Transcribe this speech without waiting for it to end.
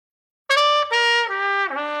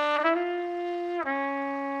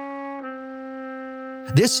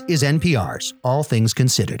This is NPR's All Things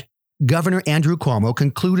Considered. Governor Andrew Cuomo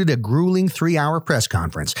concluded a grueling 3-hour press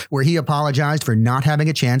conference where he apologized for not having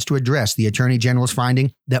a chance to address the Attorney General's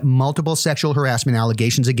finding that multiple sexual harassment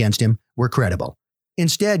allegations against him were credible.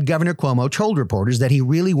 Instead, Governor Cuomo told reporters that he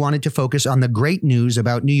really wanted to focus on the great news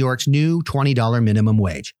about New York's new $20 minimum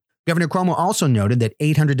wage. Governor Cuomo also noted that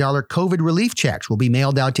 $800 COVID relief checks will be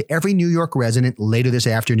mailed out to every New York resident later this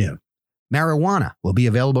afternoon. Marijuana will be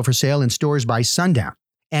available for sale in stores by sundown.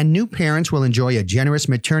 And new parents will enjoy a generous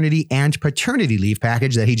maternity and paternity leave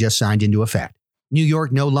package that he just signed into effect. New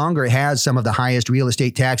York no longer has some of the highest real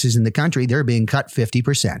estate taxes in the country. They're being cut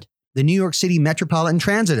 50%. The New York City Metropolitan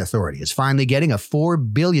Transit Authority is finally getting a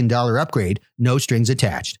 $4 billion upgrade, no strings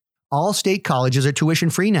attached. All state colleges are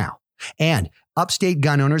tuition-free now. And upstate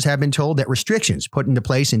gun owners have been told that restrictions put into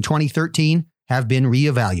place in 2013 have been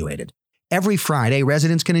reevaluated. Every Friday,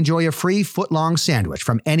 residents can enjoy a free foot-long sandwich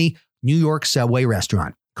from any New York subway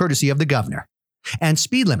restaurant, courtesy of the governor. And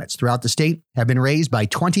speed limits throughout the state have been raised by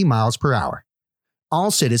 20 miles per hour. All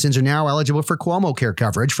citizens are now eligible for Cuomo Care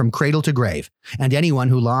coverage from cradle to grave, and anyone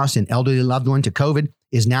who lost an elderly loved one to COVID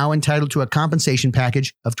is now entitled to a compensation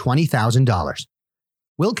package of $20,000.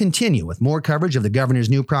 We'll continue with more coverage of the governor's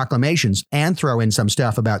new proclamations and throw in some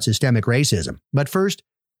stuff about systemic racism. But first,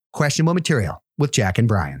 questionable material with Jack and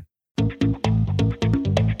Brian.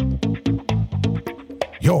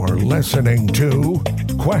 You're listening to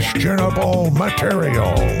Questionable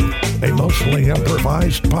Material, a mostly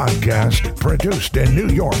improvised podcast produced in New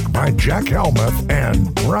York by Jack Helmuth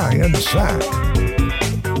and Brian Sack.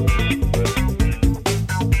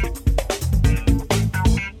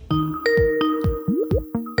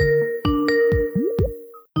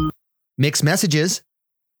 Mixed messages.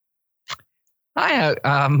 Hi,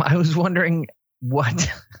 I was wondering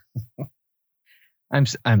what...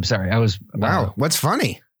 I'm sorry. I was wow. What's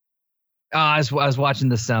funny? I was watching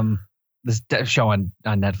this show on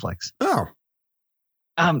Netflix. Oh.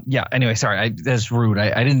 Yeah. Anyway, sorry. That's rude.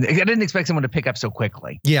 I didn't expect someone to pick up so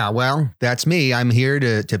quickly. Yeah. Well, that's me. I'm here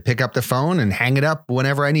to pick up the phone and hang it up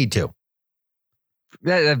whenever I need to.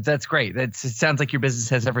 That's great. It sounds like your business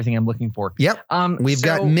has everything I'm looking for. Yep. We've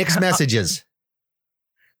got mixed messages.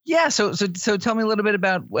 Yeah. So tell me a little bit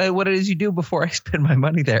about what it is you do before I spend my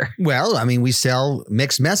money there. Well, I mean, we sell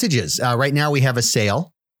mixed messages. Right now we have a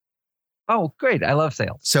sale. Oh, great. I love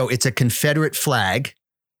sales. So it's a Confederate flag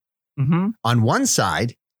on one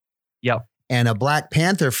side. Yep. And a Black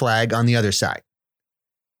Panther flag on the other side.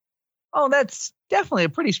 Oh, that's definitely a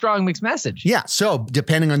pretty strong mixed message. Yeah. So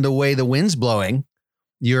depending on the way the wind's blowing,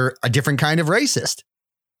 you're a different kind of racist.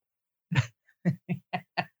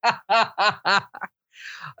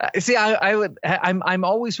 See, I'm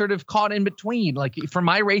always sort of caught in between. Like for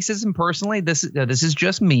my racism personally, this is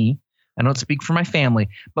just me. I don't speak for my family,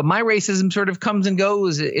 but my racism sort of comes and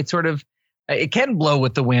goes. It can blow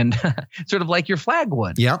with the wind, sort of like your flag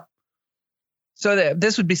would. Yep. So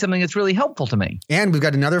this would be something that's really helpful to me. And we've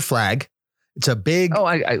got another flag. It's a big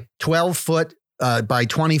 12-foot by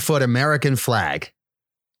 20-foot American flag.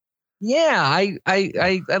 Yeah,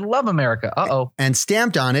 I love America. Uh-oh. And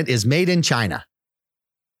stamped on it is made in China.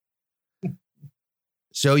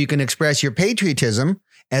 So you can express your patriotism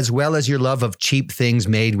as well as your love of cheap things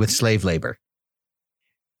made with slave labor.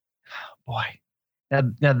 Boy,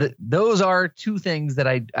 now those are two things that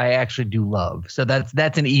I actually do love. So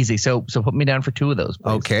that's an easy. So put me down for two of those,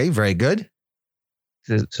 please. Okay, very good.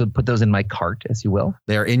 So put those in my cart, as you will.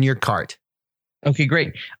 They're in your cart. Okay,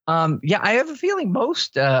 great. Yeah, I have a feeling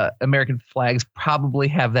most American flags probably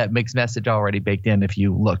have that mixed message already baked in if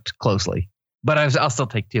you looked closely. But I'll still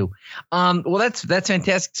take two. Well, that's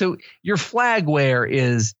fantastic. So your flag wear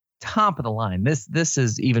is top of the line. This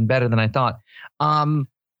is even better than I thought. Do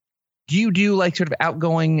you do like sort of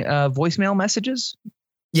outgoing voicemail messages?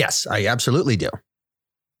 Yes, I absolutely do.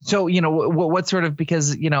 So, what sort of,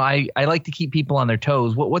 because, I like to keep people on their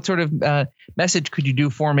toes. What sort of message could you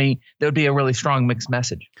do for me that would be a really strong mixed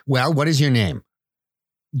message? Well, what is your name?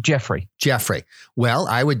 Jeffrey. Well,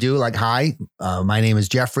 I would do like, hi, my name is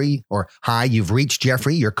Jeffrey, or hi, you've reached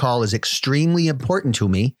Jeffrey. Your call is extremely important to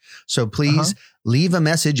me. So please leave a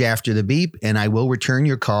message after the beep and I will return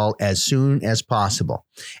your call as soon as possible.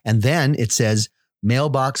 And then it says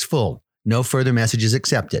mailbox full. No further messages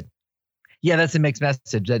accepted. Yeah, that's a mixed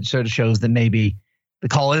message. That sort of shows that maybe the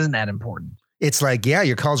call isn't that important. It's like, yeah,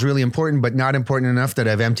 your call's really important, but not important enough that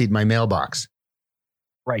I've emptied my mailbox.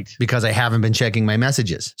 Right. Because I haven't been checking my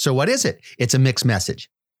messages. So what is it? It's a mixed message.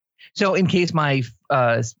 So in case my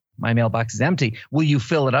mailbox is empty, will you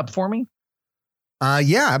fill it up for me?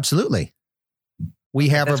 Yeah, absolutely. We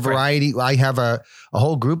have a variety. Great. I have a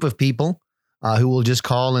whole group of people who will just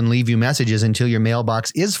call and leave you messages until your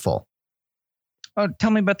mailbox is full. Oh,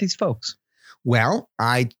 tell me about these folks. Well,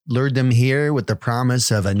 I lured them here with the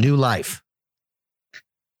promise of a new life.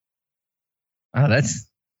 Oh, that's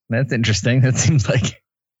interesting. That seems like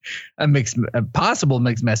a possible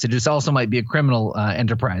mixed message. This also might be a criminal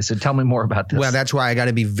enterprise. So tell me more about this. Well, that's why I got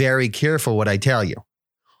to be very careful what I tell you.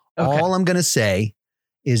 Okay. All I'm going to say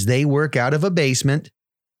is they work out of a basement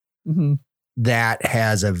that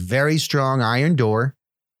has a very strong iron door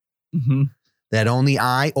that only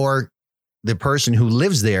I or the person who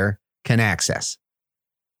lives there can access.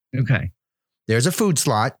 Okay. There's a food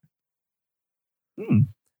slot.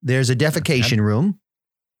 There's a defecation room.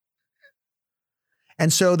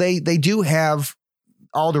 And so they do have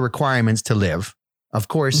all the requirements to live. Of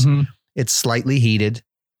course, it's slightly heated.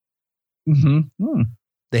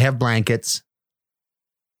 They have blankets.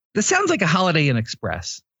 This sounds like a Holiday Inn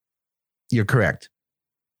Express. You're correct.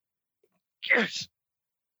 Yes.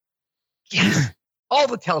 Yes. All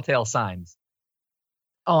the telltale signs.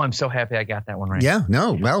 Oh, I'm so happy I got that one right. Yeah,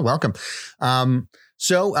 no, well, welcome.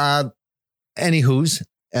 Anywho's,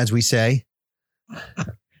 as we say.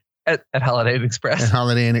 At Holiday Inn Express. At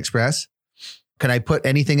Holiday Inn Express. Can I put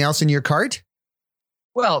anything else in your cart?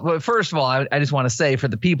 Well, but first of all, I just want to say for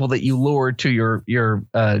the people that you lured to your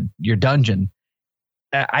dungeon,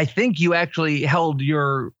 I think you actually held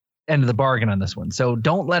your end of the bargain on this one. So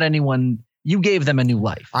don't let anyone. You gave them a new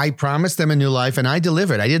life. I promised them a new life and I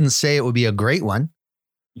delivered. I didn't say it would be a great one.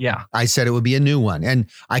 Yeah. I said it would be a new one. And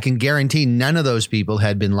I can guarantee none of those people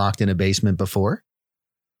had been locked in a basement before.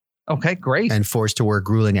 Okay, great. And forced to work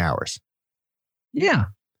grueling hours. Yeah.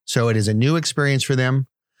 So it is a new experience for them.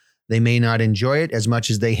 They may not enjoy it as much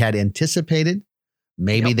as they had anticipated.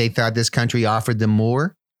 Maybe they thought this country offered them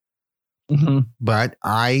more. But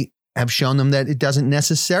I have shown them that it doesn't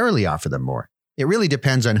necessarily offer them more. It really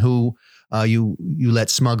depends on who you let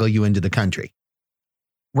smuggle you into the country.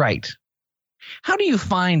 Right. How do you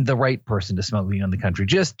find the right person to smuggle you in the country?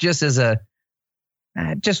 Just as a,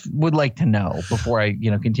 just would like to know before I,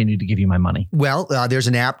 continue to give you my money. Well, there's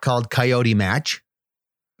an app called Coyote Match.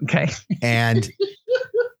 Okay. And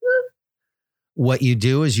what you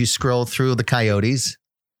do is you scroll through the coyotes.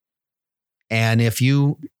 And if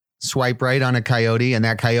you swipe right on a coyote and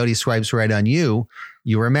that coyote swipes right on you,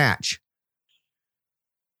 you're a match.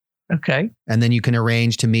 Okay. And then you can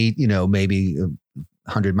arrange to meet, maybe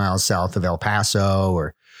 100 miles south of El Paso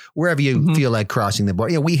or wherever you feel like crossing the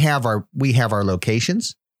border. Yeah, we have our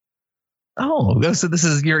locations. Oh, so this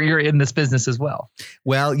is you're in this business as well.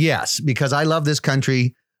 Well, yes, because I love this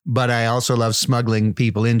country, but I also love smuggling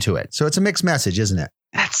people into it. So it's a mixed message, isn't it?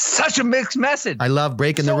 That's such a mixed message. I love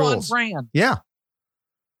breaking the rules. On brand. Yeah.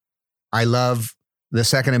 I love the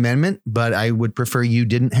Second Amendment, but I would prefer you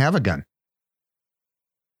didn't have a gun.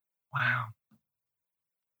 Wow.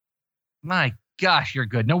 My gosh, you're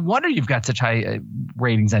good. No wonder you've got such high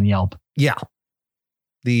ratings on Yelp. Yeah.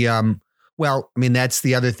 That's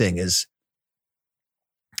the other thing is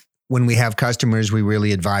when we have customers, we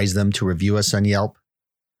really advise them to review us on Yelp.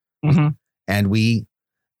 And we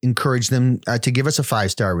encourage them to give us a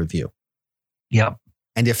 5-star review. Yep.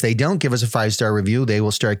 And if they don't give us a 5-star review, they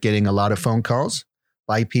will start getting a lot of phone calls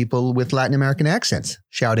by people with Latin American accents,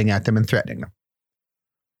 shouting at them and threatening them.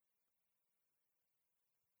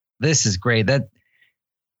 This is great.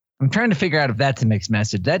 I'm trying to figure out if that's a mixed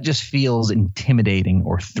message. That just feels intimidating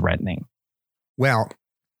or threatening. Well,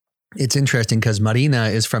 it's interesting because Marina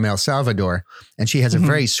is from El Salvador and she has a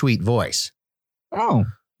very sweet voice. Oh.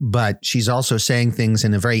 But she's also saying things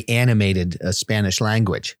in a very animated Spanish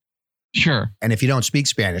language. Sure. And if you don't speak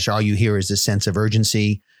Spanish, all you hear is a sense of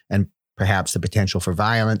urgency and perhaps the potential for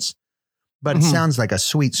violence. But it sounds like a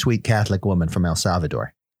sweet, sweet Catholic woman from El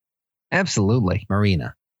Salvador. Absolutely.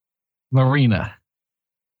 Marina.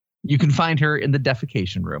 You can find her in the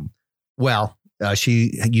defecation room. Well,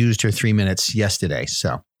 she used her 3 minutes yesterday,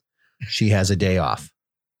 so she has a day off.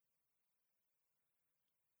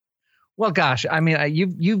 Well, gosh, I mean,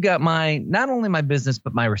 you've got not only my business,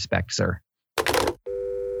 but my respect, sir.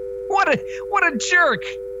 What a jerk.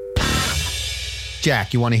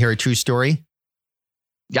 Jack, you want to hear a true story?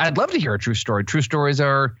 Yeah, I'd love to hear a true story. True stories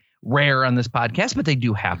are rare on this podcast, but they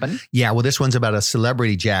do happen. Yeah, well, this one's about a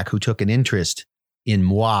celebrity, Jack, who took an interest in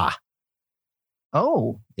moi.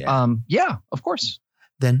 Oh, yeah, of course.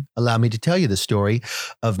 Then allow me to tell you the story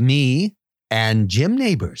of me and Jim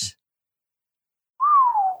Neighbors.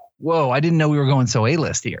 Whoa, I didn't know we were going so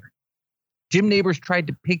A-list here. Jim Neighbors tried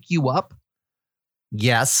to pick you up?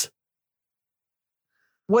 Yes.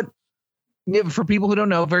 What? For people who don't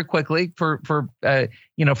know, very quickly, for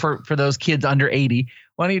those kids under 80,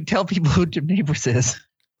 why don't you tell people who Jim Neighbors is?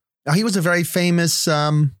 He was a very famous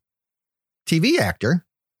TV actor.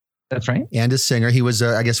 That's right. And a singer. He was,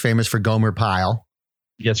 I guess, famous for Gomer Pyle.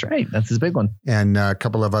 That's right. That's his big one. And a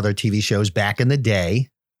couple of other TV shows back in the day.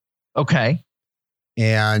 Okay.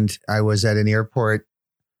 And I was at an airport,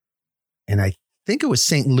 and I think it was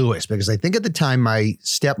St. Louis, because I think at the time my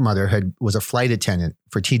stepmother was a flight attendant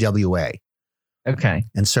for TWA. Okay.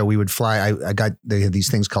 And so we would fly. They had these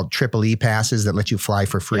things called Triple E passes that let you fly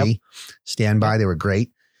for free. Standby. They were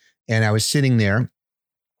great. And I was sitting there,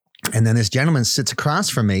 and then this gentleman sits across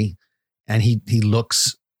from me, and he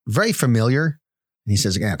looks very familiar. And he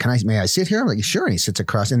says, "Yeah, may I sit here?" I'm like, "Sure." And he sits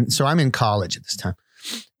across. And so I'm in college at this time.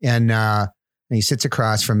 And he sits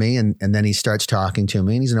across from me, and then he starts talking to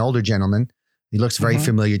me, and he's an older gentleman. He looks very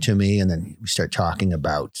familiar to me. And then we start talking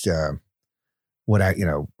about what I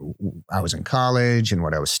was in college and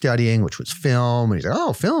what I was studying, which was film. And he's like,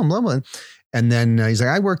 "Oh, film, blah, blah." And then he's like,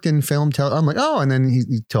 "I worked in film." I'm like, "Oh," and then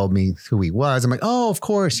he told me who he was. I'm like, "Oh, of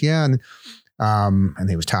course. Yeah." And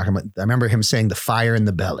he was talking about, I remember him saying the fire in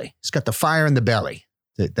the belly. He's got the fire in the belly.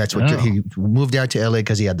 That's what he moved out to LA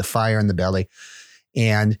because he had the fire in the belly.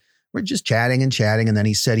 And we're just chatting. And then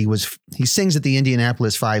he said he sings at the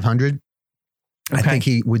Indianapolis 500. Okay. I think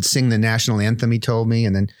he would sing the national anthem, he told me.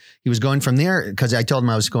 And then he was going from there because I told him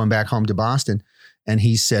I was going back home to Boston. And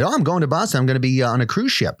he said, "Oh, I'm going to Boston. I'm going to be on a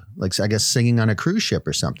cruise ship." Like, I guess singing on a cruise ship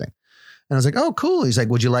or something. And I was like, "Oh, cool." He's like,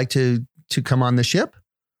 "Would you like to come on the ship?"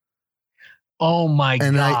 Oh my God.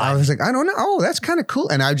 And I was like, "I don't know. Oh, that's kind of cool."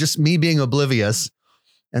 And me being oblivious.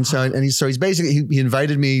 And so, he's basically, he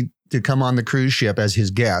invited me to come on the cruise ship as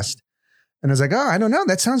his guest. And I was like, "Oh, I don't know.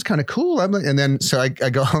 That sounds kind of cool." And then, so I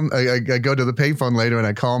go home, I go to the payphone later and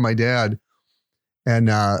I call my dad.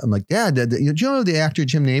 And I'm like, "Dad, do you know the actor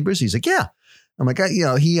Jim Nabors?" He's like, "Yeah." I'm like,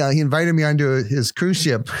 he invited me onto his cruise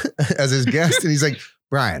ship as his guest. And he's like,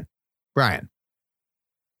 Brian. And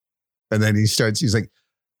then he's like,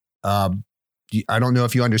 "I don't know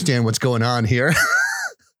if you understand what's going on here."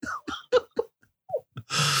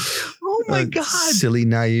 Oh my God. Silly,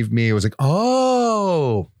 naive me. It was like,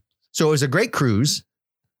 oh. So it was a great cruise.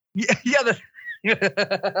 Yeah.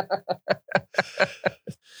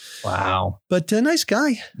 Wow. But a nice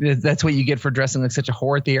guy. That's what you get for dressing like such a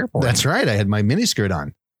whore at the airport. That's right. I had my miniskirt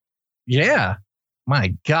on. Yeah.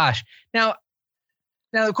 My gosh. Now,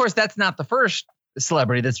 of course, that's not the first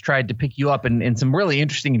celebrity that's tried to pick you up in some really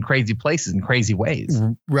interesting and crazy places and crazy ways.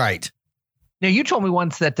 Right. Now, you told me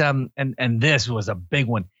once that, and this was a big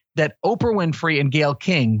one, that Oprah Winfrey and Gayle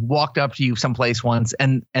King walked up to you someplace once,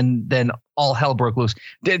 and then all hell broke loose.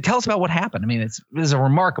 Tell us about what happened. I mean, it's a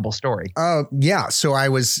remarkable story. Yeah. So I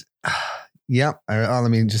was, let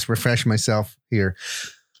me just refresh myself here.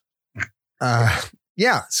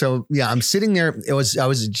 Yeah. So yeah, I'm sitting there. I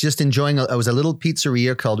was just enjoying. I was a little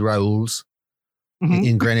pizzeria called Raoul's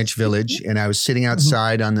in Greenwich Village, and I was sitting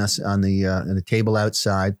outside on the table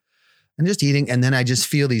outside. And just eating, and then I just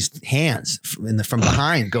feel these hands from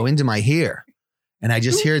behind go into my hair, and I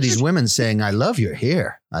just hear these women saying, "I love your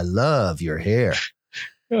hair. I love your hair."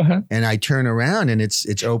 And I turn around, and it's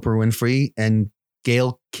Oprah Winfrey and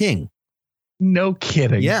Gayle King. No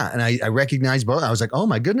kidding. Yeah, and I recognized both. I was like, "Oh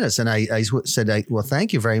my goodness!" And I said, "Well,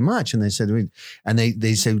 thank you very much." And they said,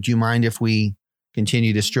 they said, "Do you mind if we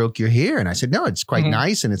continue to stroke your hair?" And I said, "No, it's quite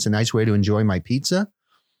nice, and it's a nice way to enjoy my pizza."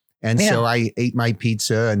 And so I ate my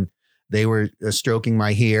pizza, and they were stroking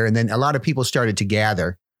my hair. And then a lot of people started to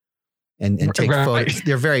gather and take photos.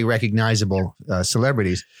 They're very recognizable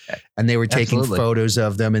celebrities. And they were taking photos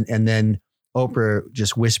of them. And then Oprah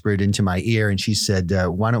just whispered into my ear, and she said,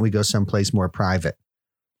 "Why don't we go someplace more private?"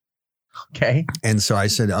 Okay. And so I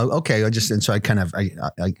said, "Oh, okay."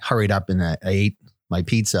 I hurried up and I ate my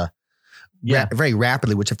pizza very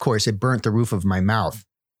rapidly, which of course it burnt the roof of my mouth.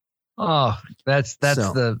 Oh, that's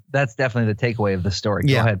definitely the takeaway of the story.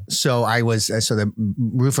 Go ahead. So the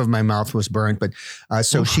roof of my mouth was burnt, but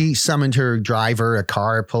she summoned her driver, a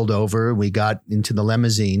car pulled over. We got into the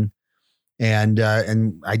limousine, and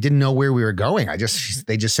I didn't know where we were going.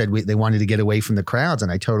 They just said they wanted to get away from the crowds,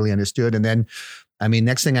 and I totally understood. And then, I mean,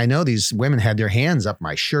 next thing I know, these women had their hands up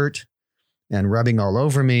my shirt and rubbing all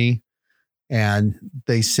over me. And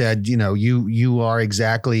they said, you are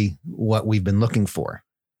exactly what we've been looking for.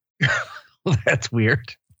 That's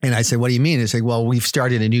weird. And I said, "What do you mean?" They said, "Well, we've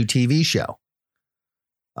started a new TV show."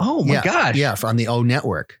 Oh my gosh. Yeah. On the O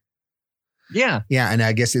Network. Yeah. Yeah. And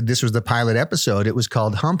I guess this was the pilot episode. It was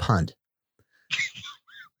called Hump Hunt.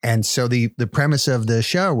 And so the premise of the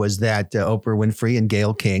show was that Oprah Winfrey and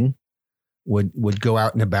Gayle King would go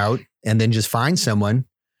out and about and then just find someone.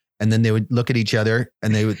 And then they would look at each other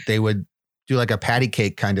and they would do like a patty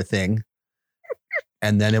cake kind of thing.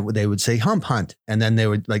 And then they would say hump hunt. And then they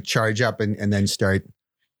would like charge up and then start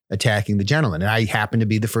attacking the gentleman. And I happened to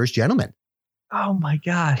be the first gentleman. Oh my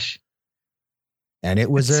gosh. And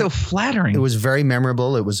it was so flattering. It was very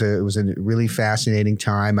memorable. It was a really fascinating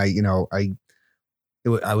time. I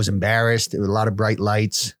was embarrassed. There were a lot of bright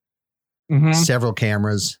lights, several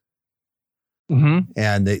cameras.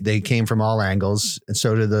 And they came from all angles, and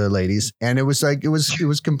so did the ladies. And it was like, it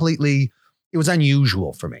was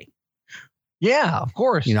unusual for me. Yeah, of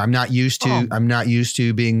course. I'm not used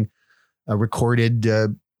to being recorded,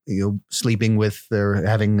 sleeping with or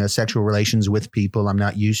having sexual relations with people. I'm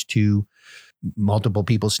not used to multiple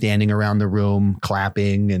people standing around the room,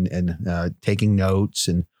 clapping and taking notes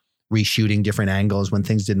and reshooting different angles when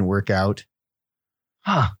things didn't work out.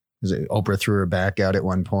 Huh. Oprah threw her back out at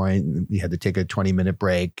one point and we had to take a 20-minute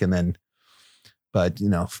break. And then, but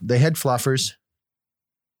they had fluffers.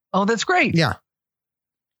 Oh, that's great. Yeah.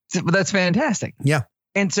 That's fantastic. Yeah.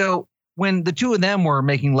 And so when the two of them were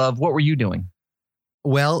making love, what were you doing?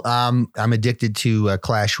 Well, I'm addicted to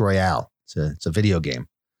Clash Royale. It's a video game.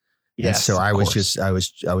 Yes. And so I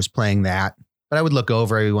was playing that, but I would look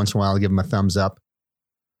over every once in a while and give them a thumbs up.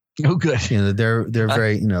 Oh, good. They're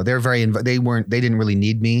very, they didn't really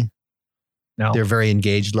need me. No. They're very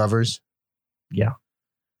engaged lovers. Yeah.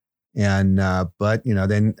 And, but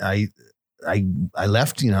then I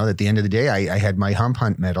left, at the end of the day, I had my hump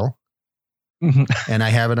hunt medal and I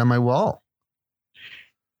have it on my wall.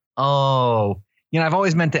 Oh, I've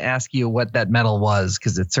always meant to ask you what that medal was,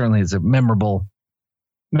 because it certainly is a memorable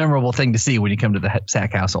thing to see when you come to the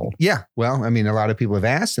Sack household. Yeah. Well, I mean, a lot of people have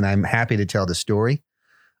asked and I'm happy to tell the story.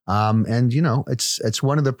 And it's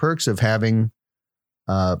one of the perks of having,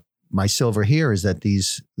 my silver here is that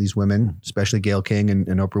these women, especially Gayle King and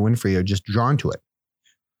Oprah Winfrey, are just drawn to it.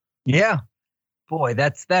 Yeah. Boy,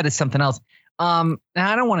 that is something else. Now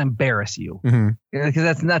I don't want to embarrass you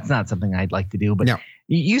because that's not something I'd like to do, but no.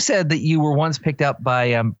 You said that you were once picked up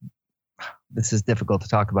by, this is difficult to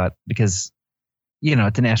talk about because,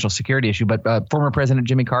 it's a national security issue, but former President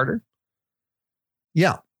Jimmy Carter.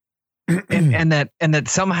 Yeah. and that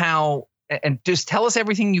somehow, and just tell us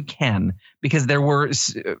everything you can, because there were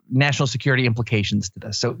national security implications to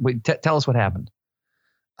this. So tell us what happened.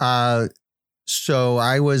 So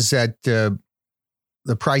I was at the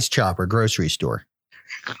Price Chopper grocery store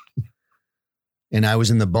and I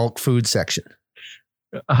was in the bulk food section.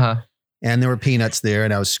 And there were peanuts there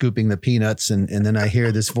and I was scooping the peanuts. And then I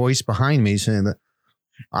hear this voice behind me saying that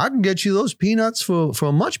I can get you those peanuts for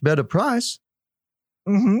a much better price.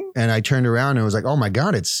 And I turned around and was like, oh my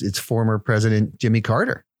God, it's former President Jimmy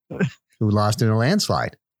Carter who lost in a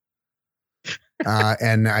landslide.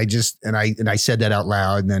 And I said that out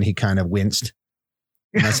loud and then he kind of winced.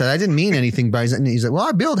 And I said, I didn't mean anything by it. And he's like, well,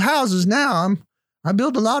 I build houses now. I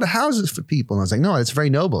build a lot of houses for people. And I was like, no, that's very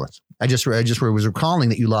noble. I just was recalling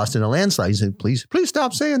that you lost in a landslide. He said, please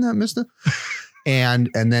stop saying that, mister. And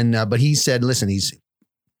then, but he said, listen, he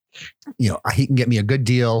can get me a good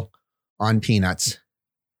deal on peanuts.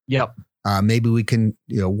 Yep. Maybe we can,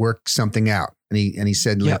 work something out. And he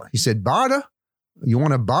said, he said, barter? You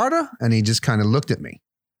want to barter? And he just kind of looked at me.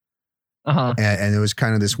 And it was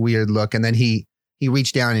kind of this weird look. And then he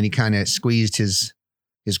reached down and he kind of squeezed his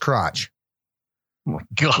crotch. Oh my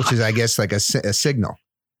God. Which is, I guess, like a signal.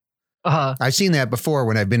 I've seen that before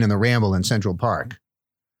when I've been in the Ramble in Central Park.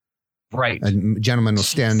 Right. A gentleman will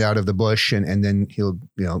stand out of the bush and then he'll,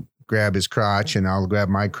 grab his crotch and I'll grab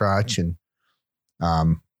my crotch and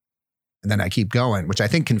then I keep going, which I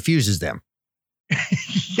think confuses them.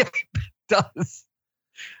 Yeah, it does.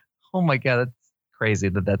 Oh my God, that's crazy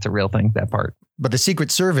that's a real thing, that part. But the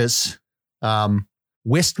Secret Service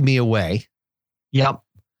whisked me away. Yep.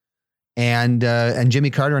 And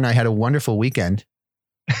Jimmy Carter and I had a wonderful weekend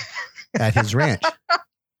at his ranch.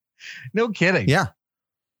 No kidding. Yeah.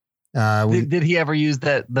 Did he ever use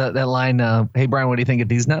that line? Hey Brian, what do you think of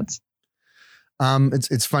these nuts?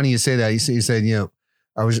 It's funny you say that. He said,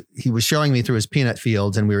 he was showing me through his peanut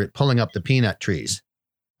fields and we were pulling up the peanut trees.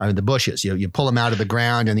 I mean, the bushes, you pull them out of the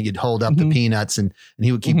ground and then you'd hold up the peanuts and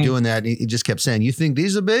he would keep doing that. And he just kept saying, you think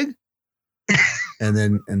these are big? and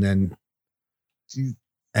then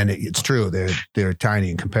it's true. They're tiny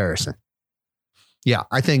in comparison. Yeah.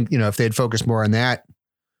 I think, if they'd focused more on that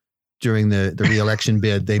during the re-election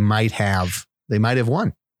bid, they might have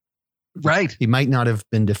won. Right. He might not have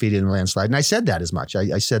been defeated in a landslide. And I said that as much.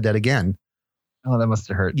 I said that again. Oh, that must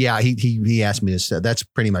have hurt. Yeah. He asked me to say, that's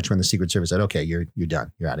pretty much when the Secret Service said, okay, you're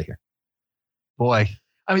done. You're out of here. Boy.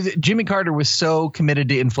 I mean, Jimmy Carter was so committed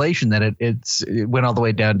to inflation that it went all the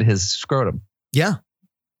way down to his scrotum. Yeah.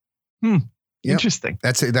 Interesting.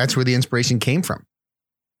 That's where the inspiration came from.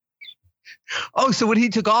 Oh, so when he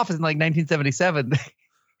took office in like 1977,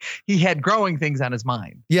 he had growing things on his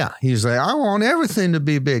mind. Yeah. He was like, I want everything to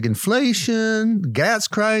be big. Inflation, gas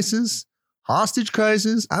crisis, hostage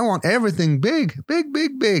crisis. I want everything big, big,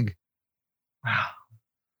 big, big. Wow.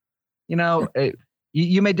 You know,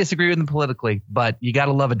 you may disagree with him politically, but you got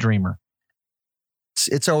to love a dreamer.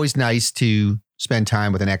 It's always nice to spend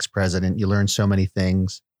time with an ex-president. You learn so many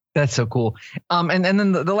things. That's so cool. And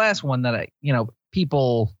then the last one that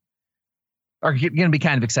people are going to be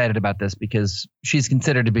kind of excited about this because she's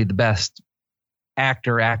considered to be the best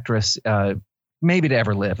actress, maybe to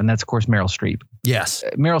ever live. And that's, of course, Meryl Streep. Yes.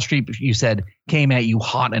 Meryl Streep, you said, came at you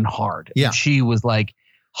hot and hard. Yeah. And she was like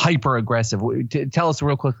hyper aggressive. Tell us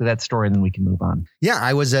real quickly that story and then we can move on. Yeah.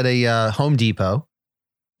 I was at a Home Depot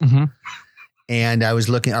and I was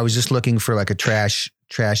just looking for like a trash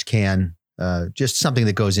can, just something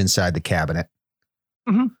that goes inside the cabinet.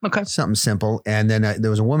 Okay. Something simple. And then there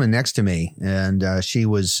was a woman next to me and she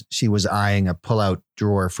was eyeing a pull-out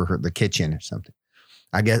drawer for the kitchen or something.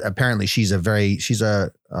 I guess apparently she's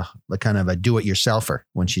a kind of a do-it-yourselfer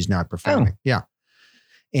when she's not performing. Oh. Yeah.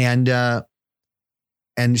 And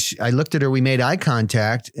I looked at her, we made eye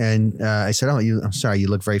contact and I said, I'm sorry, you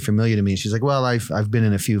look very familiar to me. And she's like, well, I've been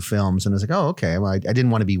in a few films. And I was like, oh, okay. Well, I didn't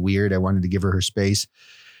want to be weird. I wanted to give her space.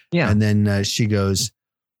 Yeah. And then she goes,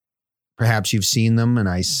 perhaps you've seen them. And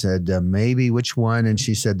I said, maybe, which one? And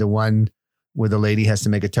she said, the one where the lady has to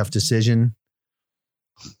make a tough decision.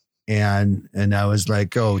 And I was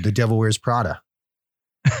like, oh, The Devil Wears Prada.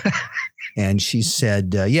 And she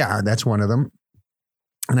said, yeah, that's one of them.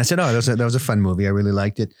 And I said, oh, that was a fun movie. I really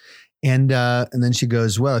liked it. And then she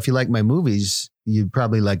goes, well, if you like my movies, you'd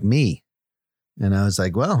probably like me. And I was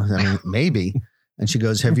like, well, I mean, maybe. And she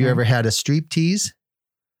goes, have you ever had a Streep tease?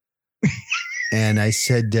 And I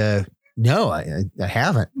said, no, I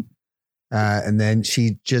haven't. And then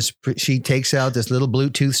she takes out this little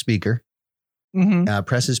Bluetooth speaker,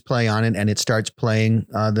 presses play on it, and it starts playing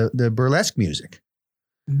the burlesque music.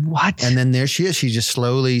 What? And then there she is. She just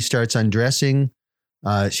slowly starts undressing.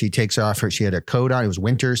 She takes off she had a coat on. It was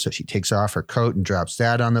winter, so she takes off her coat and drops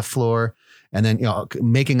that on the floor. And then,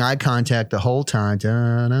 making eye contact the whole time.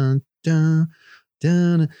 Dun, dun, dun,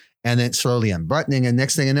 dun. And then slowly unbuttoning. And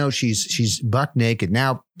next thing I know, she's buck naked.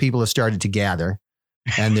 Now people have started to gather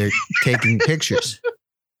and they're taking pictures.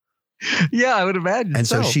 Yeah, I would imagine. And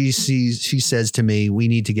so she says to me, we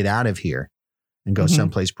need to get out of here and go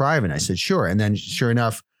someplace private. And I said, sure. And then sure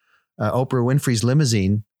enough, Oprah Winfrey's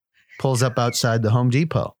limousine pulls up outside the Home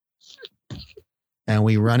Depot and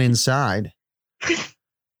we run inside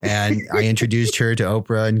and I introduced her to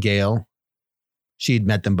Oprah and Gail. She'd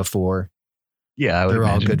met them before. Yeah, they're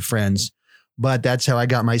all good friends, but that's how I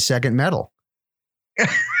got my second medal.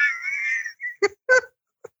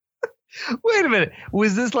 Wait a minute.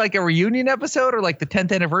 Was this like a reunion episode or like the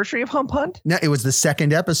 10th anniversary of Hump Hunt? No, it was the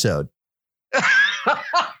second episode.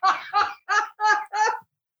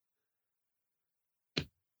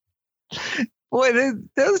 Boy,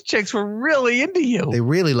 those chicks were really into you. They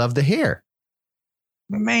really loved the hair.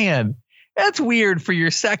 Man, that's weird for your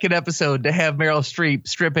second episode to have Meryl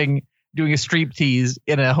Streep doing a Streep tease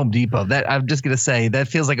in a Home Depot. That I'm just going to say that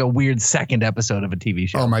feels like a weird second episode of a TV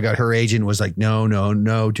show. Oh my God. Her agent was like, no,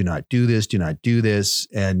 do not do this. Do not do this.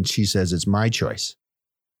 And she says, it's my choice.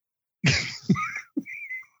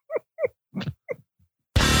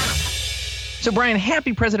 So Brian,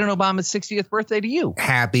 happy President Obama's 60th birthday to you.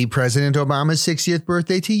 Happy President Obama's 60th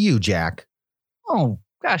birthday to you, Jack. Oh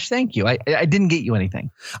gosh, thank you. I didn't get you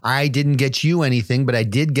anything. I didn't get you anything, but I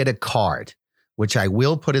did get a card, which I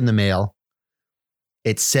will put in the mail.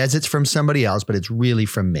 It says it's from somebody else, but it's really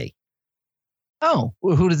from me. Oh,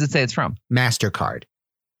 who does it say it's from? MasterCard.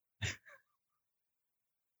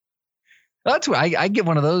 That's why I get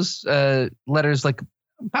one of those letters like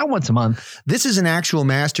about once a month. This is an actual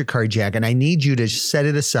MasterCard, Jack, and I need you to set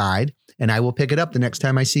it aside, and I will pick it up the next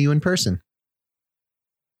time I see you in person.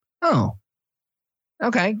 Oh,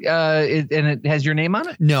 okay. And it has your name on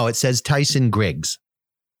it? No, it says Tyson Griggs.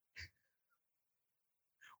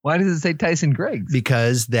 Why does it say Tyson Griggs?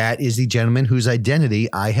 Because that is the gentleman whose identity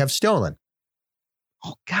I have stolen.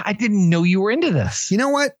 Oh, God, I didn't know you were into this. You know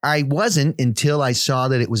what? I wasn't until I saw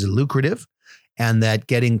that it was lucrative and that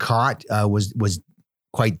getting caught was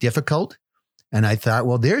quite difficult. And I thought,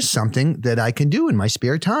 well, there's something that I can do in my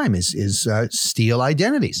spare time is steal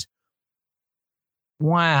identities.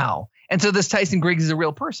 Wow. And so this Tyson Griggs is a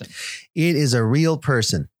real person. It is a real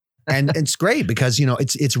person. And it's great because,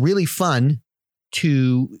 it's really fun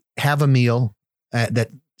to have a meal that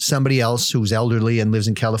somebody else who's elderly and lives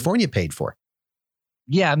in California paid for.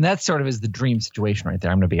 Yeah. And that sort of is the dream situation right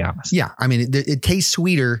there. I'm going to be honest. Yeah. I mean, it tastes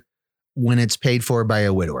sweeter when it's paid for by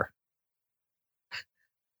a widower.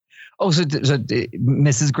 Oh, so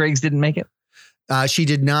Mrs. Griggs didn't make it? She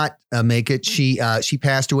did not make it. She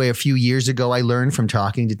passed away a few years ago. I learned from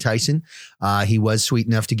talking to Tyson. He was sweet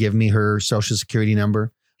enough to give me her Social Security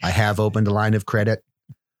number. I have opened a line of credit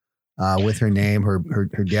with her name.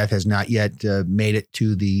 Her death has not yet made it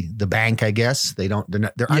to the bank. I guess they're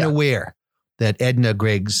unaware that Edna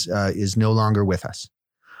Griggs is no longer with us.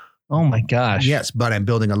 Oh my gosh! Yes, but I'm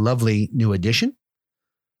building a lovely new addition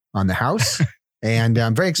on the house, and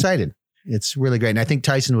I'm very excited. It's really great, and I think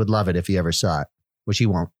Tyson would love it if he ever saw it, which he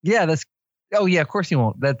won't. Yeah, of course he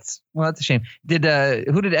won't. That's a shame. Who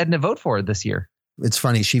did Edna vote for this year? It's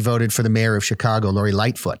funny. She voted for the mayor of Chicago, Lori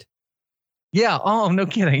Lightfoot. Yeah. Oh, no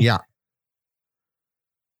kidding. Yeah.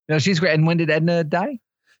 No, she's great. And when did Edna die?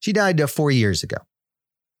 She died 4 years ago.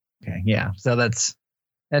 Okay. Yeah. So that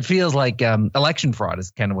feels like election fraud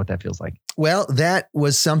is kind of what that feels like. Well, that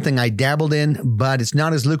was something I dabbled in, but it's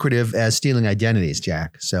not as lucrative as stealing identities,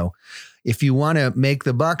 Jack. So if you want to make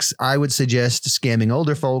the bucks, I would suggest scamming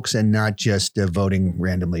older folks and not just voting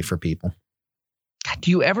randomly for people.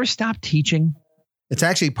 Do you ever stop teaching? It's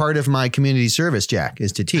actually part of my community service, Jack,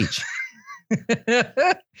 is to teach.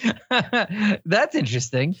 That's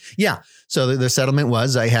interesting. Yeah. So the settlement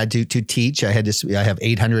was I had to teach. I have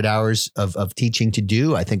 800 hours of teaching to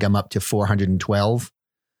do. I think I'm up to 412.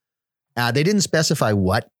 They didn't specify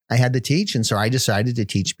what I had to teach. And so I decided to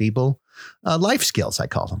teach people life skills, I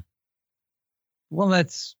call them. Well,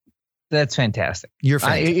 that's fantastic. You're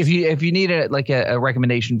fantastic. If you need a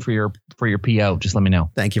recommendation for your PO, just let me know.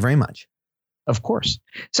 Thank you very much. Of course.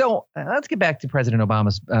 So let's get back to President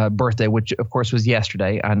Obama's birthday, which of course was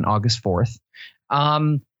yesterday on August 4th.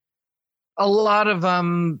 A lot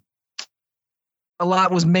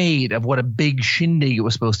was made of what a big shindig it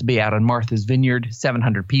was supposed to be out on Martha's Vineyard.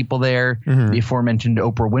 700 people there. Mm-hmm. The aforementioned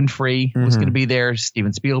Oprah Winfrey was going to be there.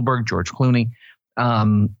 Steven Spielberg, George Clooney.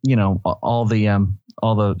 All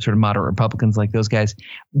the sort of moderate Republicans like those guys.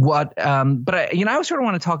 But I sort of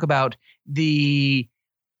want to talk about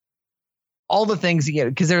all the things,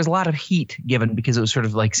 because there was a lot of heat given because it was sort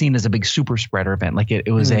of like seen as a big super spreader event. Like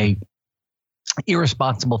it was a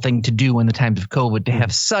irresponsible thing to do in the times of COVID to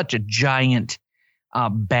have such a giant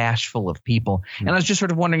bash full of people. And I was just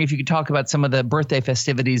sort of wondering if you could talk about some of the birthday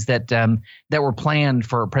festivities that were planned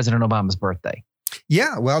for President Obama's birthday.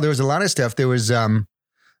 Yeah, well, there was a lot of stuff. There was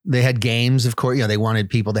they had games, of course. They wanted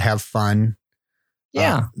people to have fun.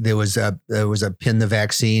 Yeah, there was a pin the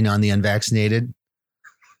vaccine on the unvaccinated.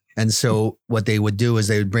 And so what they would do is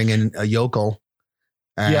they would bring in a yokel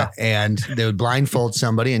and they would blindfold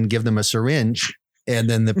somebody and give them a syringe. And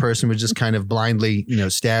then the person would just kind of blindly,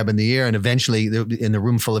 stab in the air. And eventually in the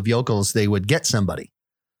room full of yokels, they would get somebody.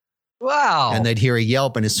 Wow. And they'd hear a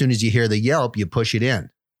yelp. And as soon as you hear the yelp, you push it in.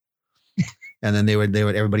 And then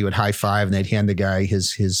everybody would high five and they'd hand the guy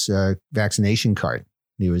his vaccination card.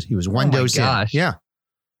 He was one dose in. Yeah.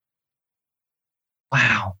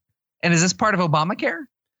 Wow. And is this part of Obamacare?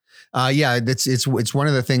 Yeah, it's one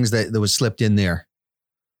of the things that was slipped in there.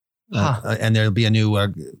 And there'll be a new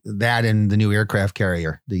that and the new aircraft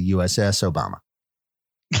carrier, the USS Obama.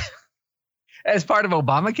 As part of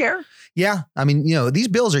Obamacare? Yeah. I mean, these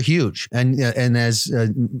bills are huge. And as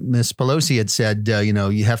Ms. Pelosi had said,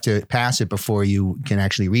 you have to pass it before you can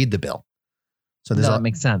actually read the bill. So that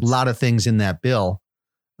makes sense. A lot of things in that bill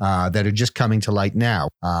that are just coming to light now.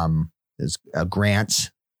 There's grants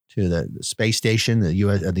to the space station,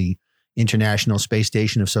 the International Space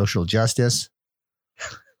Station of Social Justice.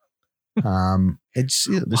 What?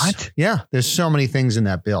 There's so many things in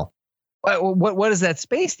that bill. What is that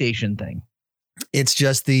space station thing? It's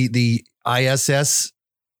just the ISS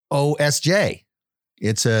OSJ.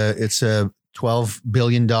 It's a $12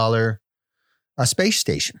 billion space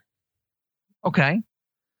station. Okay.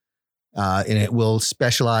 And it will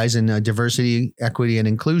specialize in diversity, equity, and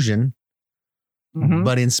inclusion,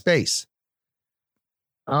 but in space.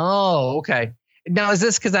 Oh, okay. Now, is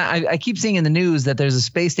this because I keep seeing in the news that there's a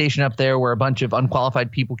space station up there where a bunch of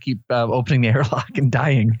unqualified people keep opening the airlock and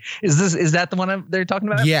dying? Is that the one they're talking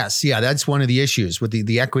about? Yes. Yeah. That's one of the issues with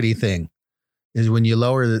the equity thing is when you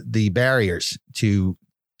lower the barriers to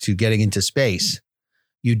getting into space,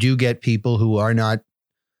 you do get people who are not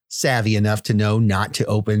savvy enough to know not to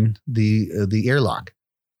open the airlock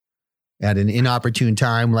at an inopportune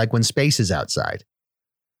time, like when space is outside.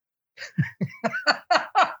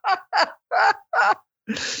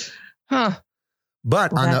 Huh.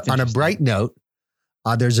 But on a bright note,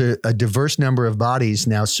 there's a diverse number of bodies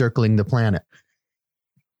now circling the planet.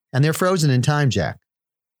 And they're frozen in time, Jack.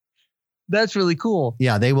 That's really cool.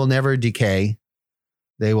 Yeah, they will never decay.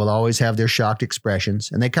 They will always have their shocked expressions,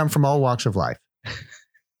 and they come from all walks of life.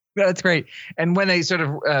 That's great. And when they sort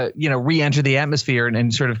of, re-enter the atmosphere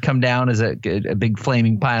and sort of come down as a big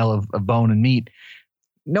flaming pile of bone and meat,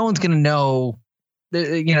 no one's going to know.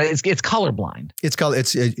 It's colorblind. It's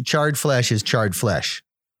charred flesh is charred flesh.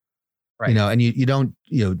 Right. And you don't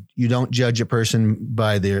judge a person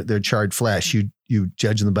by their charred flesh. You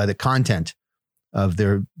judge them by the content of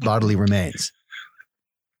their bodily remains.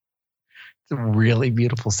 It's a really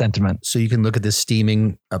beautiful sentiment. So you can look at this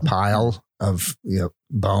steaming pile of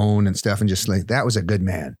bone and stuff and just like, that was a good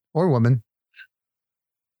man or woman.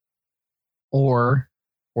 Or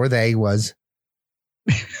they was.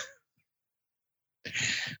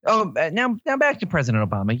 Oh, now back to President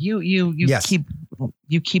Obama. You yes.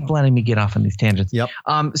 keep letting me get off on these tangents. Yep.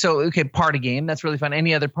 Party game. That's really fun.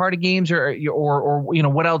 Any other party games or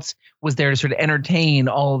what else was there to sort of entertain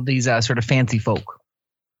all of these sort of fancy folk?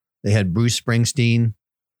 They had Bruce Springsteen.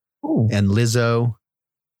 Ooh. And Lizzo.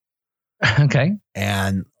 Okay.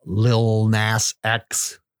 And Lil Nas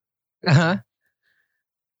X. Uh-huh.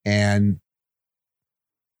 And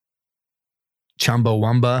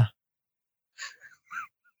Chumbawamba.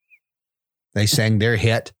 They sang their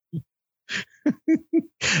hit.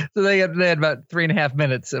 So they had about 3.5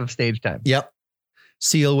 minutes of stage time. Yep.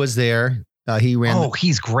 Seal was there. He ran.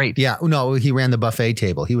 He's great. Yeah. No, he ran the buffet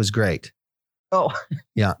table. He was great. Oh.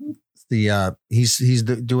 Yeah. He's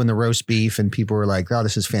doing the roast beef, and people were like, "Oh,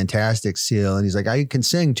 this is fantastic, Seal." And he's like, "I can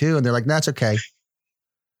sing too," and they're like, "That's okay."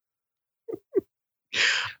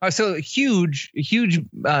 So huge,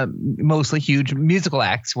 mostly huge musical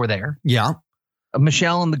acts were there. Yeah.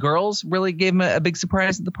 Michelle and the girls really gave him a big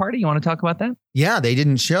surprise at the party. You want to talk about that? Yeah, they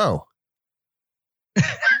didn't show.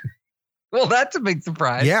 Well, that's a big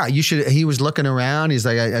surprise. Yeah, you should. He was looking around. He's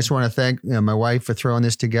like, I just want to thank my wife for throwing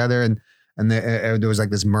this together. And there was like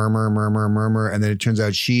this murmur. And then it turns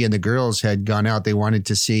out she and the girls had gone out. They wanted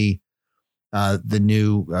to see the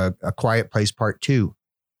new A Quiet Place Part 2.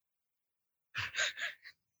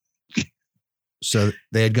 So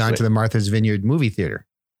they had gone to the Martha's Vineyard movie theater.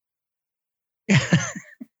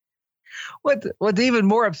 What's even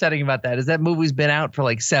more upsetting about that is that movie's been out for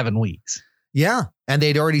like 7 weeks. Yeah. And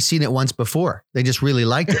they'd already seen it once before. They just really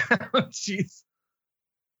liked it. Jeez.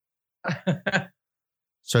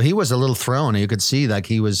 So he was a little thrown. You could see like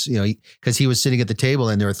he was, because he was sitting at the table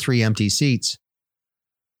and there were 3 empty seats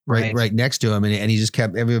right next to him. And he just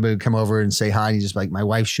kept, everybody would come over and say hi. And he's just like, my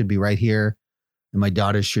wife should be right here. And my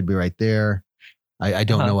daughters should be right there. I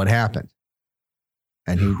don't know what happened.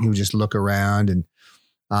 And he would just look around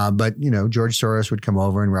but George Soros would come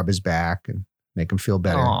over and rub his back and make him feel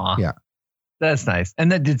better. Aww. Yeah. That's nice.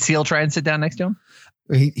 And then did Seal try and sit down next to him?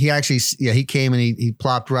 He actually, he came and he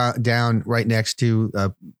plopped down right next to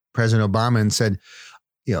President Obama and said,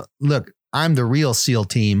 look, I'm the real SEAL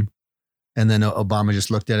team. And then Obama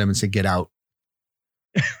just looked at him and said, get out.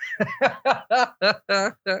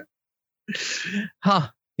 Huh.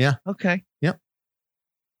 Yeah. Okay. Yep.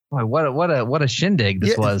 Boy, what a shindig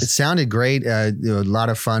this was. It sounded great. A lot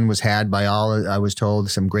of fun was had by all, I was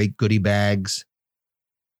told, some great goodie bags.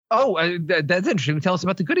 Oh, that's interesting. Tell us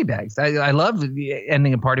about the goodie bags. I love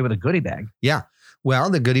ending a party with a goodie bag. Yeah. Well,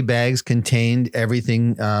 the goodie bags contained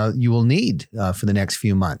everything you will need for the next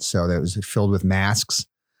few months. So that was filled with masks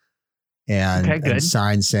and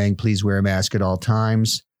signs saying, please wear a mask at all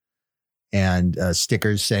times. And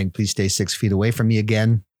stickers saying, please stay 6 feet away from me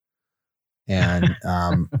again. And,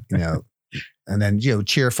 and then,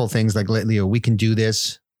 cheerful things like, we can do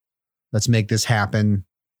this. Let's make this happen.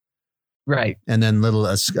 Right. And then a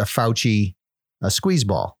Fauci squeeze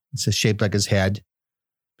ball. It's shaped like his head.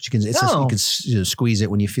 But you can squeeze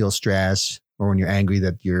it when you feel stress or when you're angry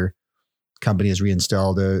that your company has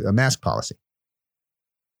reinstalled a mask policy.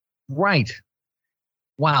 Right.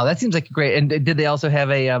 Wow. That seems like great. And did they also have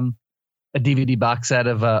a DVD box set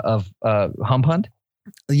of Hump Hunt?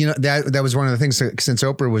 That was one of the things. Since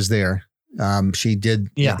Oprah was there, she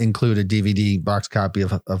did include a DVD box copy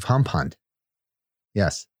of Hump Hunt.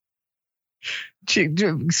 Yes.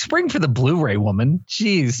 Spring for the Blu-ray woman.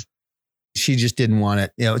 Jeez. She just didn't want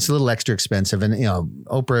it. It's a little extra expensive. And,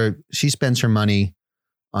 Oprah, she spends her money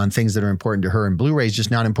on things that are important to her, and Blu-ray is just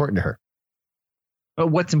not important to her. But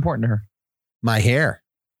what's important to her? My hair.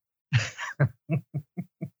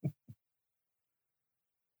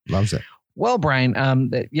 Loves it. Well, Brian,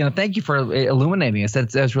 thank you for illuminating us.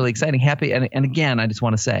 That's really exciting. Happy. And again, I just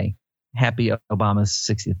want to say happy Obama's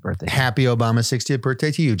 60th birthday. Happy Obama's 60th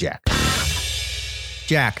birthday to you, Jack.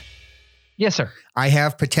 Jack. Yes, sir. I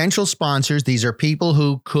have potential sponsors. These are people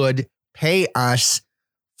who could pay us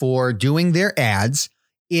for doing their ads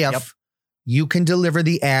if you can deliver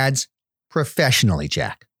the ads professionally,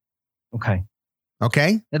 Jack. Okay.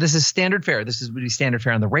 Okay? Now, this is standard fare. This is standard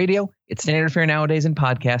fare on the radio. It's standard fare nowadays in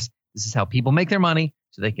podcasts. This is how people make their money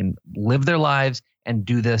so they can live their lives and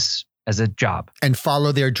do this as a job. And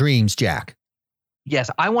follow their dreams, Jack. Yes,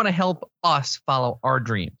 I want to help us follow our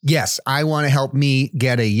dreams. Yes, I want to help me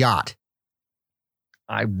get a yacht.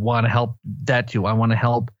 I want to help that too. I want to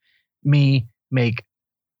help me make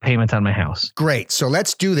payments on my house. Great. So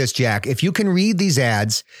let's do this, Jack. If you can read these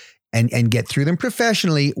ads and get through them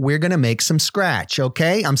professionally, we're going to make some scratch,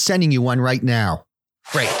 okay? I'm sending you one right now.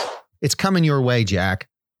 Great. It's coming your way, Jack.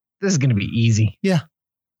 This is going to be easy. Yeah.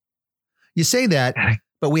 You say that,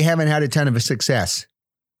 but we haven't had a ton of a success.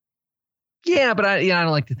 Yeah, but I don't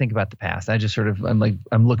like to think about the past. I just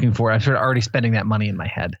I'm looking for, I'm sort of already spending that money in my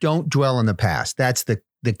head. Don't dwell on the past. That's the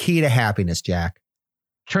key to happiness, Jack.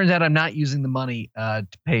 Turns out I'm not using the money to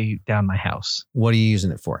pay down my house. What are you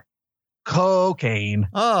using it for? Cocaine.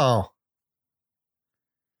 Oh.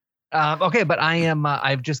 Okay, but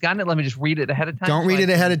I've just gotten it. Let me just read it ahead of time. Don't read it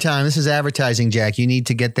ahead of time. This is advertising, Jack. You need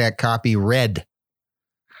to get that copy read.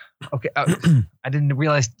 Okay. I didn't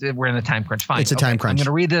realize that we're in a time crunch. Fine. It's a time crunch. I'm going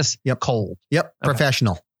to read this cold. Yep. Okay.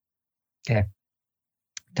 Professional. Okay.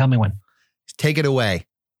 Tell me when. Take it away.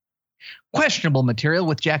 Questionable Material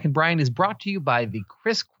with Jack and Brian is brought to you by the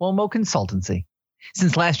Chris Cuomo Consultancy.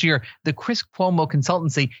 Since last year, the Chris Cuomo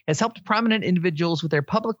Consultancy has helped prominent individuals with their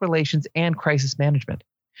public relations and crisis management.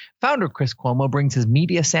 Founder Chris Cuomo brings his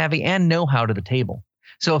media savvy and know-how to the table.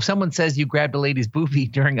 So if someone says you grabbed a lady's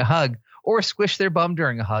boobie during a hug, or squished their bum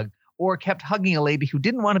during a hug, or kept hugging a lady who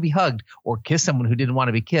didn't want to be hugged, or kissed someone who didn't want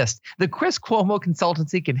to be kissed, the Chris Cuomo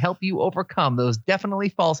Consultancy can help you overcome those definitely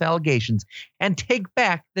false allegations and take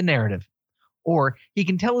back the narrative. Or he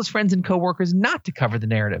can tell his friends and coworkers not to cover the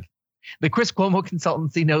narrative. The Chris Cuomo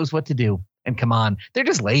Consultancy knows what to do. And come on, they're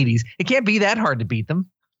just ladies. It can't be that hard to beat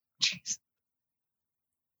them. Jeez.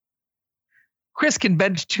 Chris can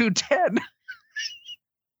bench 210.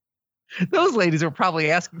 Those ladies are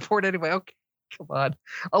probably asking for it anyway. Okay, come on.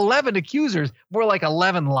 11 accusers, more like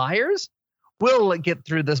 11 liars? We'll get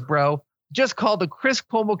through this, bro. Just call the Chris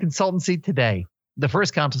Cuomo Consultancy today. The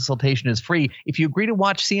first consultation is free if you agree to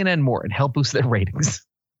watch CNN more and help boost their ratings.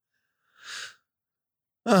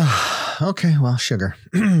 Okay, well, sugar.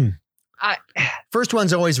 First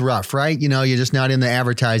one's always rough, right? You know, you're just not in the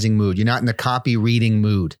advertising mood. You're not in the copy reading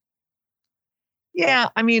mood. Yeah,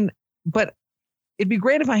 I mean, but it'd be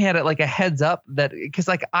great if I had it like a heads up that, because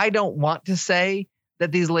like I don't want to say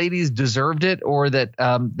that these ladies deserved it or that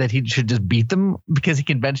that he should just beat them because he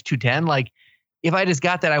can bench 210. Like if I just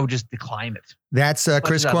got that, I would just decline it. That's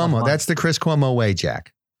Chris Cuomo. That's the Chris Cuomo way,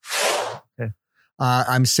 Jack. Okay.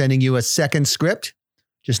 I'm sending you a second script.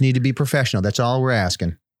 Just need to be professional. That's all we're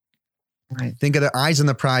asking. Right. Think of the eyes on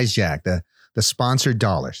the prize, Jack. The sponsored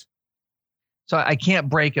dollars. So I can't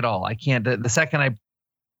break it all. I can't. The second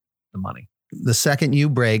the money. The second you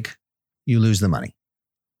break, you lose the money.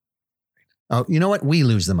 Oh, you know what? We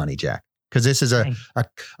lose the money, Jack, because this is a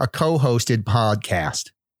co-hosted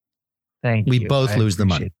podcast. Thank you. We both lose the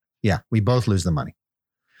money. Yeah, we both lose the money.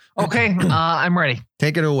 Okay, I'm ready.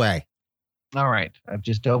 Take it away. All right. I've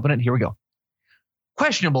just opened it. Here we go.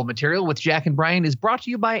 Questionable Material with Jack and Brian is brought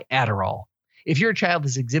to you by Adderall. If your child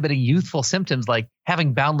is exhibiting youthful symptoms like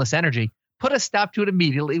having boundless energy, put a stop to it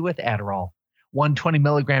immediately with Adderall. One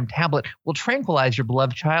 20-milligram tablet will tranquilize your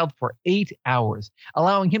beloved child for 8 hours,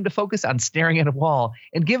 allowing him to focus on staring at a wall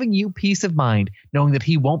and giving you peace of mind, knowing that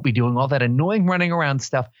he won't be doing all that annoying running around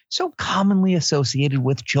stuff so commonly associated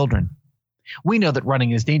with children. We know that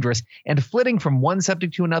running is dangerous, and flitting from one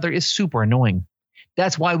subject to another is super annoying.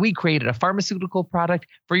 That's why we created a pharmaceutical product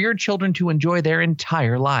for your children to enjoy their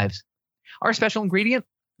entire lives. Our special ingredient?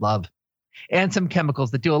 Love. And some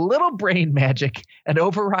chemicals that do a little brain magic and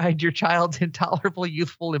override your child's intolerable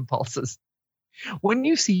youthful impulses. When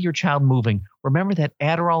you see your child moving, remember that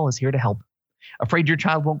Adderall is here to help. Afraid your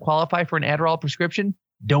child won't qualify for an Adderall prescription?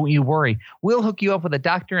 Don't you worry. We'll hook you up with a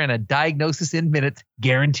doctor and a diagnosis in minutes,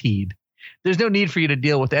 guaranteed. There's no need for you to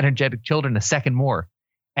deal with energetic children a second more.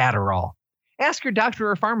 Adderall. Ask your doctor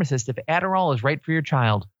or pharmacist if Adderall is right for your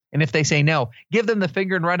child. And if they say no, give them the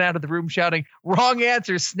finger and run out of the room shouting, "Wrong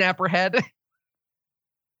answer, snapperhead."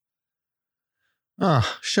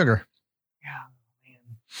 Oh, sugar. Yeah,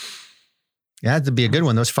 man. Yeah, that'd be a good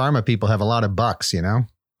one. Those pharma people have a lot of bucks, you know?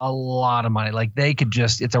 A lot of money. Like they could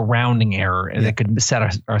just, it's a rounding error and it could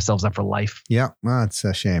set ourselves up for life. Yeah, well, it's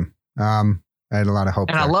a shame. I had a lot of hope.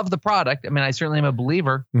 And I love the product. I mean, I certainly am a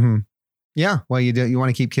believer. Mm-hmm. Yeah, well, you want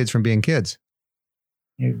to keep kids from being kids.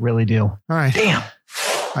 You really do. All right. Damn.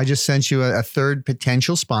 I just sent you a third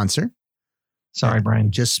potential sponsor. Sorry,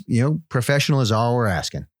 Brian. Just, professional is all we're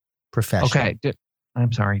asking. professional. Okay.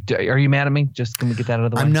 I'm sorry. Are you mad at me? Just can we get that out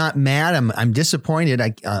of the way? I'm not mad. I'm disappointed.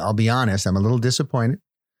 I'll be honest. I'm a little disappointed,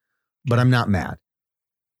 but I'm not mad.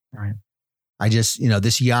 All right. I just,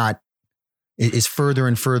 this yacht is further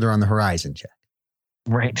and further on the horizon, Jack.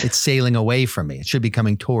 Right. It's sailing away from me. It should be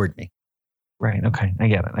coming toward me. Right. Okay. I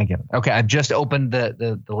get it. Okay. I've just opened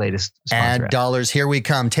the latest sponsor Ad dollars. Here we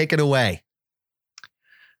come. Take it away.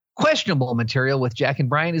 Questionable Material with Jack and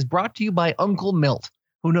Brian is brought to you by Uncle Milt,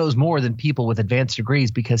 who knows more than people with advanced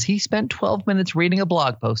degrees because he spent 12 minutes reading a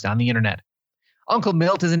blog post on the internet. Uncle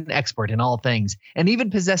Milt is an expert in all things and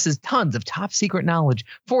even possesses tons of top secret knowledge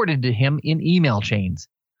forwarded to him in email chains.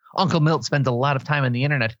 Uncle Milt spends a lot of time on the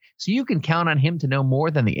internet, so you can count on him to know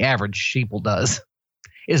more than the average sheeple does.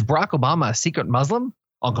 Is Barack Obama a secret Muslim?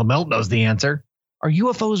 Uncle Milt knows the answer. Are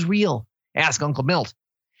UFOs real? Ask Uncle Milt.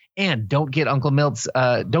 And don't get Uncle Milt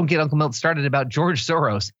started about George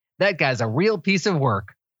Soros. That guy's a real piece of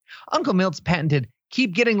work. Uncle Milt's patented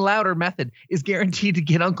 "keep getting louder" method is guaranteed to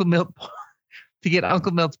get Uncle Milt's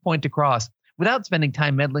point across without spending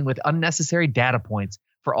time meddling with unnecessary data points.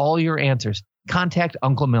 For all your answers, contact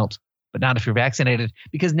Uncle Milt, but not if you're vaccinated,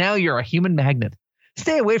 because now you're a human magnet.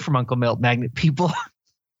 Stay away from Uncle Milt, magnet people.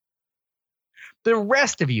 The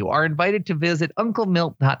rest of you are invited to visit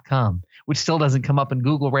UncleMilt.com, which still doesn't come up in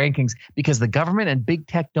Google rankings because the government and big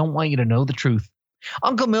tech don't want you to know the truth.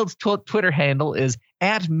 Uncle Milt's Twitter handle is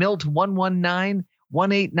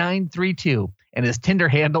 @Milt11918932, and his Tinder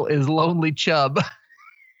handle is Lonely Chub.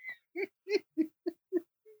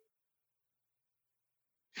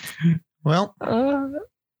 Well,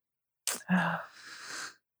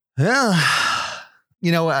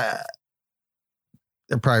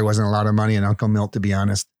 there probably wasn't a lot of money in Uncle Milt, to be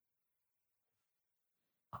honest.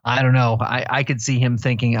 I don't know. I could see him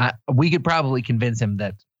thinking we could probably convince him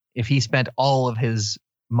that if he spent all of his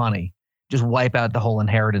money, just wipe out the whole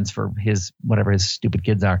inheritance for whatever his stupid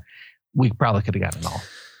kids are, we probably could have gotten it all.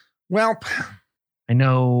 Well, I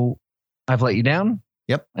know I've let you down.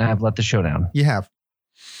 Yep. And I've let the show down. You have.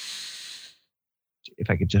 If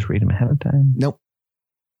I could just read them ahead of time. Nope.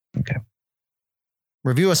 Okay.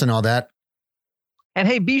 Review us and all that. And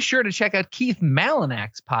hey, be sure to check out Keith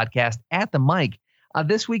Malinak's podcast, At the Mic.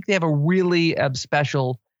 This week, they have a really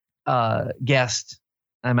special guest.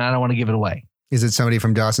 I don't want to give it away. Is it somebody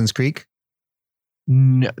from Dawson's Creek?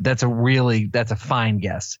 No, that's a fine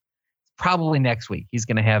guess. Probably next week. He's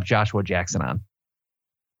going to have Joshua Jackson on.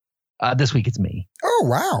 This week, it's me. Oh,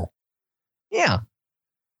 wow. Yeah.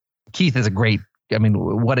 Keith is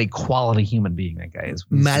what a quality human being that guy is.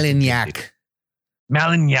 Malignac.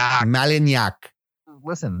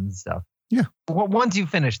 Listen and stuff. Yeah. Once you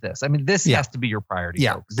finish this, this has to be your priority.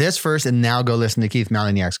 Yeah. Folks. This first, and now go listen to Keith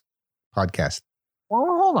Malignac's podcast.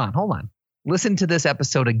 Well, hold on. Listen to this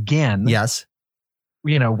episode again. Yes.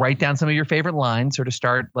 Write down some of your favorite lines, or to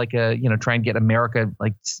start try and get America,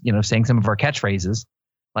 saying some of our catchphrases,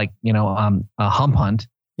 a hump hunt.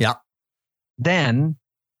 Yeah. Then,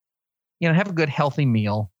 have a good healthy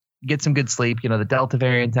meal, get some good sleep. The Delta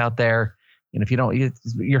variant's out there. If you don't,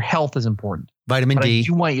 your health is important. Vitamin D. I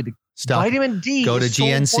do want you to Stop. Vitamin D. Go to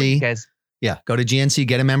GNC, guys. Yeah, go to GNC,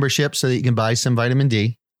 get a membership so that you can buy some vitamin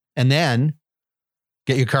D, and then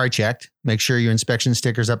get your car checked. Make sure your inspection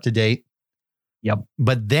sticker's up to date. Yep.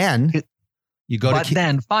 But then you go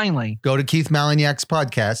finally go to Keith Malignac's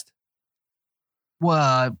podcast.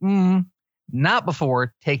 Well, not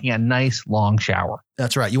before taking a nice long shower.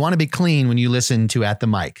 That's right. You want to be clean when you listen to At the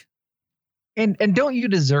Mic. And don't you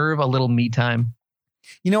deserve a little me time?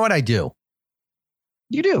 You know what I do?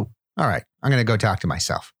 You do. All right. I'm going to go talk to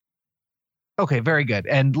myself. Okay, very good.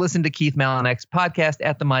 And listen to Keith Malinak's podcast,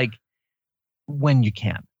 At the Mic, when you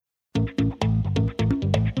can.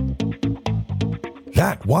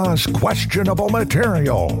 That was Questionable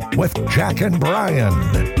Material with Jack and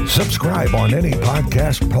Brian. Subscribe on any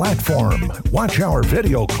podcast platform. Watch our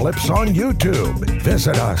video clips on YouTube.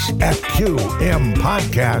 Visit us at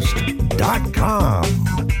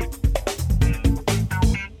qmpodcast.com.